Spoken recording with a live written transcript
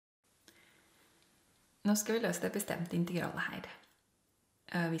Nå skal vi løse det bestemte integralet her.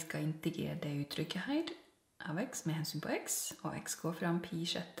 Vi skal integrere det uttrykket her av x med hensyn på x, og x går fra pi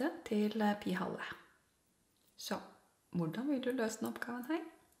sjette til pi halve. Så, hvordan vil du løse den oppgaven her?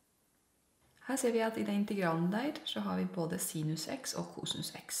 Her ser vi at i den integralen der så har vi både sinus x og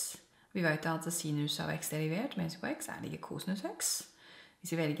kosinus x. Vi vet at sinus av x derivert med hensyn på x er like kosinus x.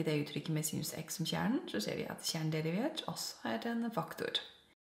 Hvis vi velger det uttrykket med sinus x som kjernen, så ser vi at kjernen derivert også er en faktor.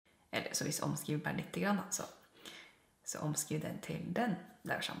 Eller så hvis vi omskriver bare litt grann, så omskriver den til den.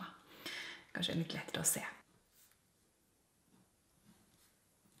 Det er jo samme. Kanskje litt lettere å se.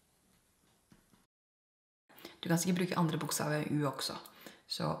 Du kan sikkert bruke andre bokstaver u også,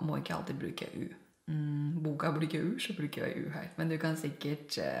 så må ikke alltid bruke u. Boka bruker u, så bruker jeg u her. Men du kan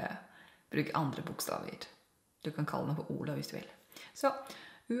sikkert bruke andre bokstaver. Du kan kalle den for Ola hvis du vil. Så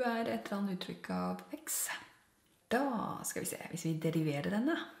u er et eller annet uttrykk av x. Da skal vi se, hvis vi deriverer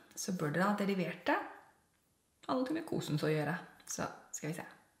denne, så bør det da deriverte ha noe med kosinus å gjøre. Så skal vi se.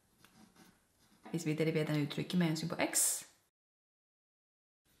 Hvis vi deriverer denne uttrykket med hensyn på x,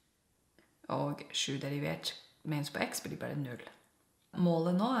 og 7 derivert med hensyn på x blir bare 0.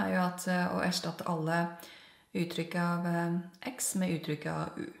 Målet nå er jo å erstatte alle uttrykk av x med uttrykk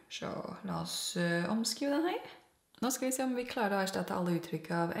av u. Så la oss omskrive den her. Nå skal vi se om vi klarer å erstatte alle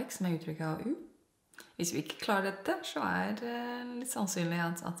uttrykk av x med uttrykk av u. Hvis vi ikke klarer dette, så er det litt sannsynlig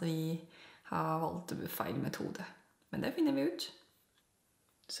at vi har valgt feil metode. Men det finner vi ut.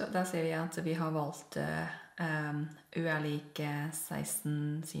 Så da ser vi at vi har valgt u er lik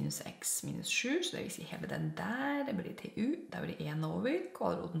 16 sinus x minus 7, så det vil si hele den der, det blir til u. Da blir det 1 over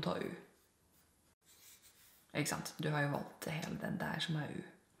kvadratroten av u. Ikke sant? Du har jo valgt hele den der som er u.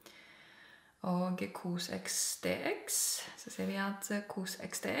 Og cos x dx, så ser vi at cos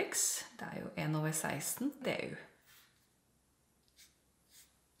x dx, det er jo 1 over 16 du.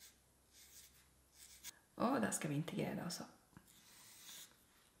 Og da skal vi integrere det også.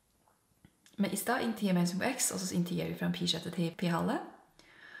 Men i stedet integrerer vi hensyn på x, og så integrerer vi fra pi sjette til pi halve.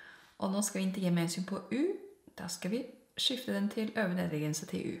 Og nå skal vi integrere med hensyn på u, da skal vi skifte den til øvre nedre grense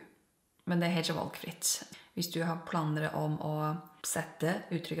til u. Men det er helt så valgfritt. Hvis du har planer om å sette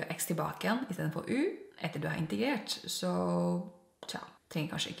uttrykket av x tilbake igjen i stedet for u, etter du har integrert, så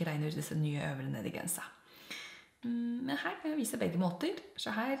trenger kanskje ikke regne ut disse nye øvre nedre grenser. Men her kan jeg vise begge måter.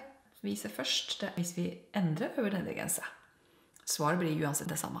 Så her viser først det hvis vi endrer øvre nedre grense. Svaret blir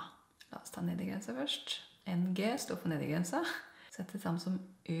uansett det samme. La oss ta nedre grense først. NG står for nedre grense. Sette det samme som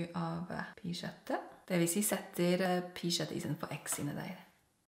u av pi sjette. Det vil si setter pi sjette i stedet for x inne der.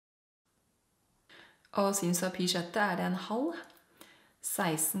 Og sinus av pi sjette er det en halv.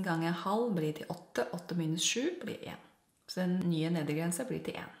 16 ganger halv blir til 8. 8 minus 7 blir 1. Så den nye nedre grensa blir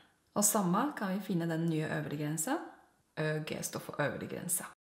til 1. Og samme kan vi finne den nye øvre grensa. ØG står for øvre grensa.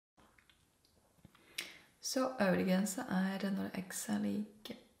 Så øvre grensa er når x er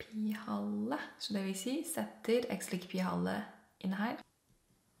lik pi halve. Så det vil si setter x lik pi halve inn her.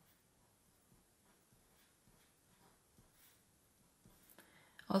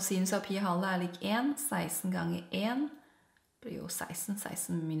 Og sinus av pi halve er lik 1. 16 ganger 1 blir jo 16.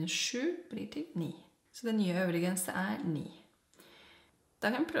 16 minus 7 blir til 9. Så den nye øvre grense er 9.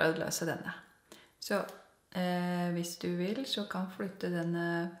 Da kan vi prøve å løse denne. Så hvis du vil, så kan du flytte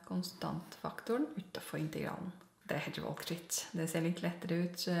denne konstantfaktoren utenfor integralen. Det er helt valgfritt. Det ser litt lettere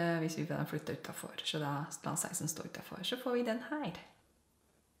ut hvis vi kan flytte utenfor. Så da la 16 stå utenfor. Så får vi den her.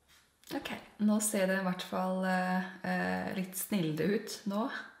 Ok, nå ser det i hvert fall litt snillere ut nå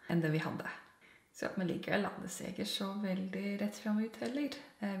enn det vi hadde. Så, men likevel, det ser ikke så veldig rett frem ut heller.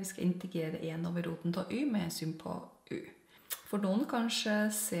 Vi skal integrere 1 over roten til y med hensyn på u. For noen kanskje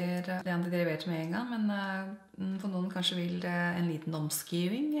ser det derivert med en gang, men for noen kanskje vil en liten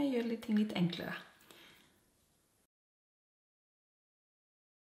omskriving gjøre ting litt enklere.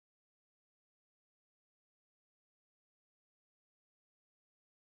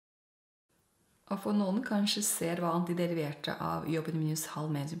 Og for noen kanskje ser hva antideriverte av y oppi minus halv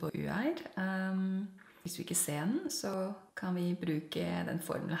med hensyn på u er. Hvis vi ikke ser den, så kan vi bruke den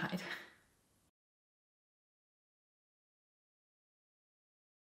formelen her.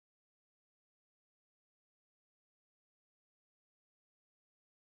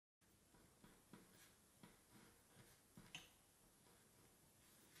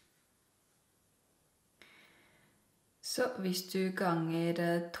 Så hvis du ganger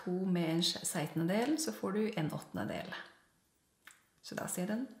 2 med en 16-del, så får du en 8-del. Så da ser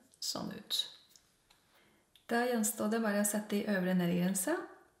den sånn ut. Da gjenstår det bare å sette i øvre nedgrense.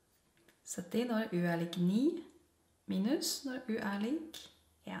 Sette i når u er lik 9, minus når u er lik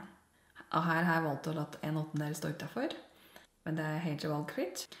 1. Og her har jeg valgt å la en 8-del stå utenfor, men det er helt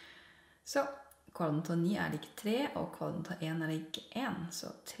valgfritt. Så Kvadraten av 9 er lik 3, og kvadraten av 1 er lik 1.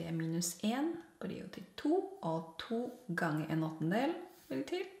 Så 3 minus 1 blir jo til 2, og 2 ganger en åttendel blir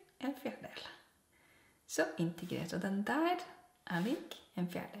til en fjerdedel. Så integrert, og den der er lik en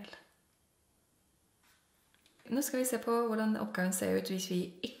fjerdedel. Nå skal vi se på hvordan oppgaven ser ut hvis vi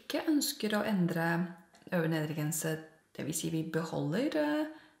ikke ønsker å endre øvre og nedre grense. Det vil si vi beholder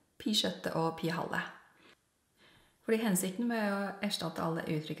pi-sjette og pi-halve. Fordi hensikten med å erstatte alle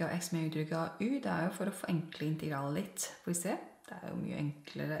uttrykk av x med uttrykk av u, det er jo for å forenkle integralet litt. For vi ser, det er jo mye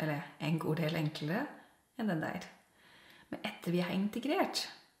enklere, eller en god del enklere enn den der. Men etter vi har integrert,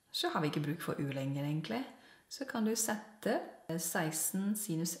 så har vi ikke bruk for u lenger egentlig. Så kan du sette 16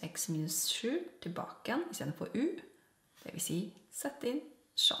 sinus x minus 7 tilbake igjen i stedet for u. Det vil si, sette inn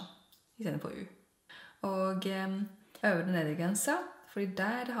sånn i stedet for u. Og øvre og nedre grense, fordi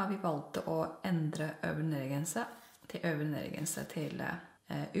der har vi valgt å endre øvre og nedre grense til øvre og nedre grense til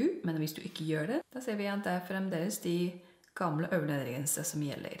u. Men hvis du ikke gjør det, da ser vi at det er fremdeles de gamle øvre og nedre grense som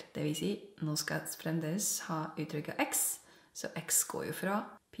gjelder. Det vil si, nå skal fremdeles ha uttrykket x, så x går jo fra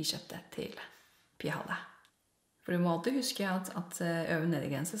pi-sjette til pi-halve. For du må alltid huske at øvre og nedre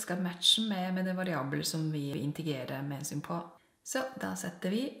grense skal matche med det variabel som vi integrerer med hensyn på. Så da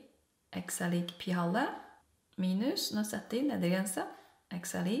setter vi x er lik pi-halve minus, nå setter vi nedre grense,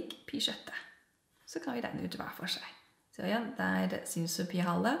 x er lik pi-sjette. Så kan vi regne ut hver for seg. Så igjen, der sinus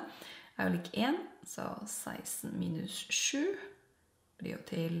pi-halve er jo lik 1, så 16 minus 7 blir jo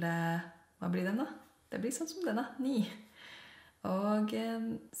til, hva blir den da? Det blir sånn som denne, 9. Og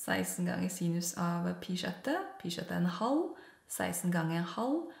 16 ganger sinus av pi-sjette, pi-sjette er en halv, 16 ganger en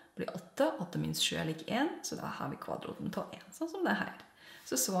halv blir 8, 8 minus 7 er lik 1, så da har vi kvadraten av 1, sånn som det her.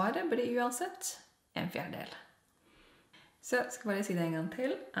 Så svaret blir uansett en fjerdedel. Så jeg skal bare si det en gang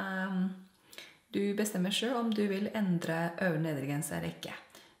til. Du bestemmer selv om du vil endre øvre og nedre grense eller ikke.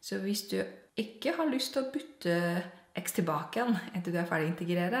 Så hvis du ikke har lyst til å bytte x tilbake igjen etter du er ferdig å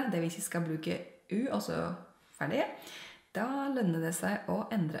integrere, det vil si skal bruke u, og så ferdig, da lønner det seg å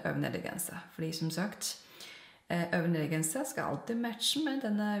endre øvre og nedre grense. Fordi som sagt, øvre og nedre grense skal alltid matche med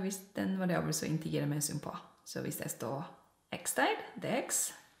den variabel som integrerer med hensyn på. Så hvis det står x der, det er x,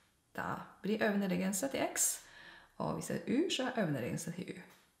 da blir øvre og nedre grense til x, og hvis det er u, så er øvre og nedre grense til u.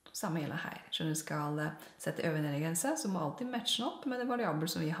 Samme gjelder her. Så når du skal sette øvre og nedre grense, så må alltid matche den opp med den variabel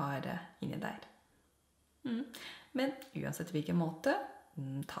som vi har inni der. Men uansett hvilken måte,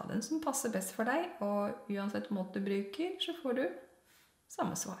 ta den som passer best for deg, og uansett måte du bruker, så får du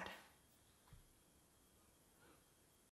samme svar.